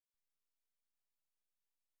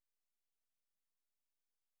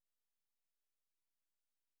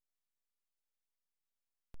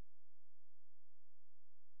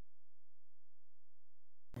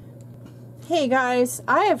Hey guys,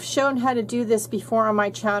 I have shown how to do this before on my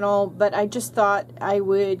channel, but I just thought I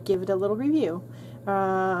would give it a little review.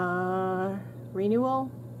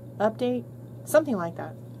 Renewal? Update? Something like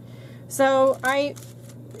that. So I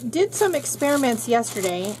did some experiments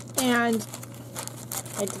yesterday, and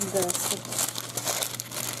I did this.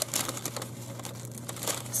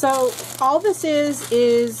 So all this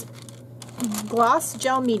is gloss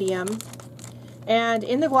gel medium. And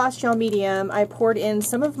in the gloss gel medium, I poured in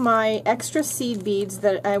some of my extra seed beads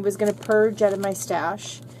that I was going to purge out of my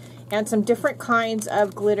stash, and some different kinds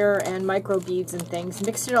of glitter and micro beads and things.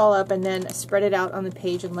 Mixed it all up and then spread it out on the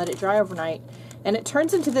page and let it dry overnight. And it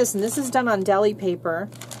turns into this, and this is done on deli paper.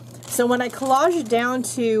 So when I collage it down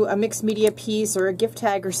to a mixed media piece or a gift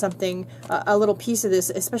tag or something, a little piece of this,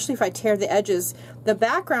 especially if I tear the edges, the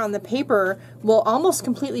background, the paper, will almost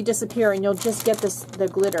completely disappear, and you'll just get the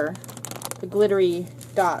glitter. The glittery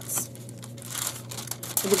dots,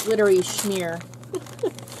 the glittery schmear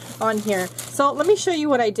on here. So let me show you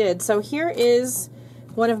what I did. So here is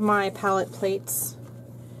one of my palette plates,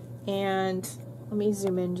 and let me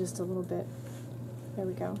zoom in just a little bit. There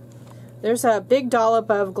we go. There's a big dollop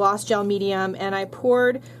of gloss gel medium, and I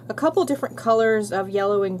poured a couple different colors of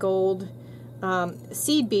yellow and gold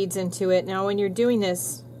seed beads into it. Now when you're doing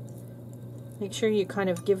this, make sure you kind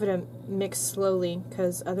of give it a mix slowly,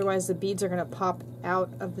 because otherwise the beads are going to pop out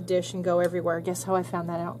of the dish and go everywhere. Guess how I found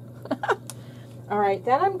that out? Alright,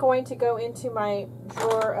 then I'm going to go into my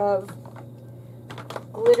drawer of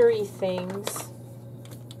glittery things,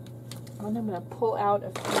 and I'm going to pull out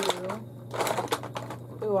a few.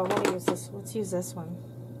 Ooh, I want to use this. Let's use this one.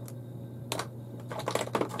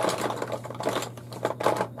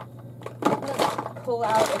 I'm going to pull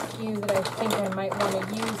out a few that I think I might want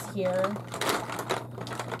to use here.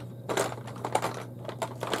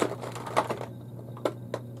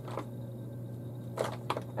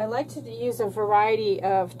 I like to use a variety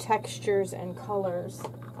of textures and colors.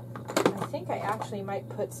 I think I actually might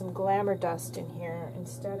put some glamour dust in here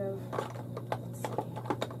instead of, let's see.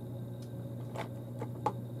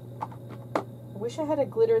 I wish I had a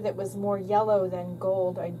glitter that was more yellow than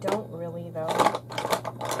gold. I don't really, though.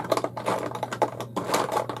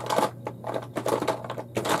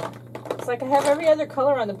 It's like I have every other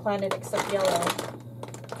color on the planet except yellow.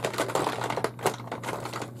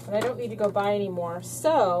 I don't need to go buy any more,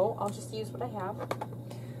 so I'll just use what I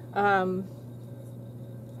have.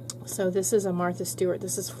 So this is a Martha Stewart.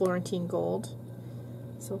 This is Florentine Gold.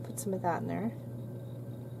 So we'll put some of that in there.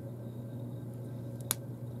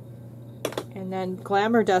 And then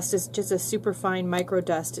Glamour Dust is just a super fine micro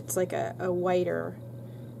dust. It's like a whiter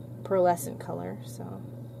pearlescent color. So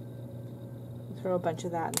we'll throw a bunch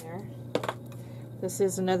of that in there. This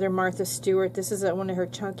is another Martha Stewart. This is one of her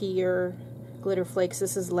chunkier glitter flakes.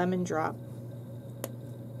 This is Lemon Drop,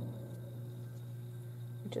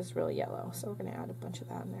 which is really yellow, so we're going to add a bunch of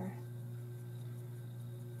that in there.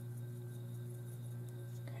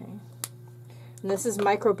 Okay. And this is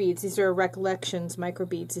micro beads. These are Recollections micro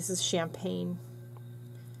beads. This is Champagne.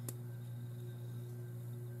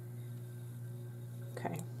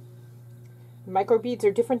 Okay. Micro beads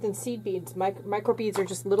are different than seed beads. Micro beads are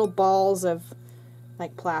just little balls of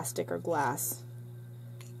like plastic or glass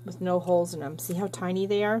with no holes in them. See how tiny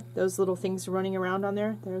they are? Those little things running around on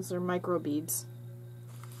there? Those are micro beads.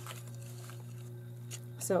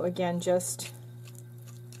 So again, just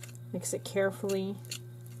mix it carefully.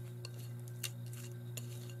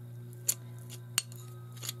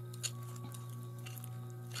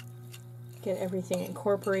 Get everything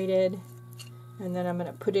incorporated. And then I'm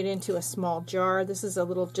going to put it into a small jar. This is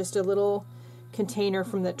just a little container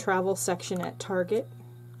from the travel section at Target.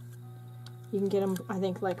 You can get them, I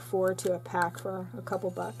think, like 4 to a pack for a couple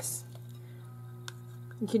bucks.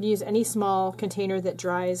 You could use any small container that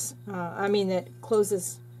dries, that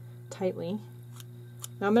closes tightly.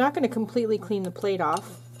 Now, I'm not going to completely clean the plate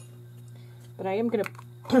off, but I am going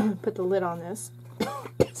to put the lid on this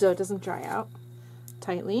so it doesn't dry out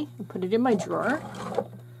tightly, and put it in my drawer.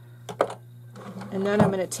 And then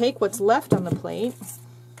I'm going to take what's left on the plate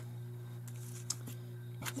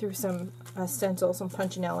through some stencil, some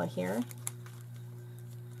Punchinella here.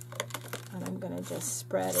 And I'm going to just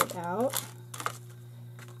spread it out.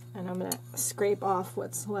 And I'm going to scrape off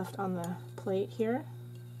what's left on the plate here.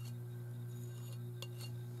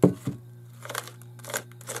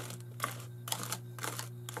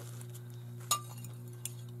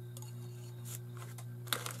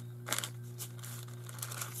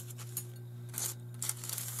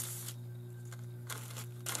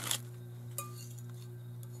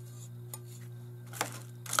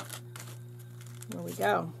 There we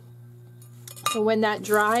go. So when that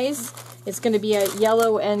dries, It's going to be a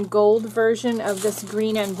yellow and gold version of this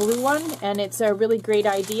green and blue one, and it's a really great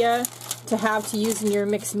idea to have to use in your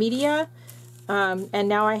mixed media. And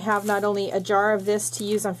now I have not only a jar of this to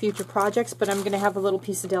use on future projects, but I'm going to have a little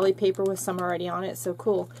piece of deli paper with some already on it, so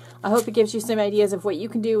cool. I hope it gives you some ideas of what you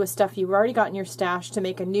can do with stuff you've already got in your stash to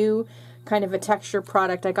make a new kind of a texture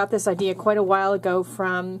product. I got this idea quite a while ago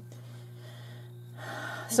from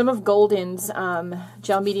some of Golden's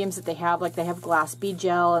gel mediums that they have. Like they have glass bead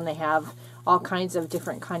gel, and they have all kinds of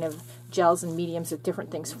different kind of gels and mediums with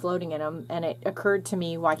different things floating in them. And it occurred to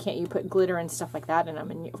me, why can't you put glitter and stuff like that in them?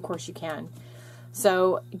 And of course you can.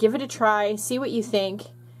 So give it a try, see what you think.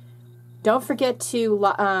 Don't forget to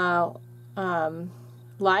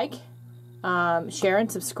like, share,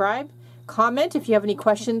 and subscribe. Comment if you have any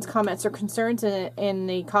questions, comments, or concerns in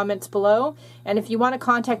the comments below. And if you want to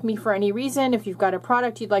contact me for any reason, if you've got a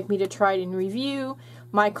product you'd like me to try and review,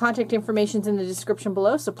 my contact information is in the description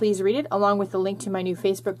below, so please read it, along with the link to my new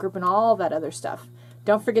Facebook group and all that other stuff.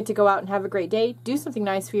 Don't forget to go out and have a great day. Do something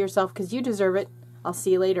nice for yourself because you deserve it. I'll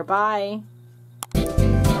see you later. Bye.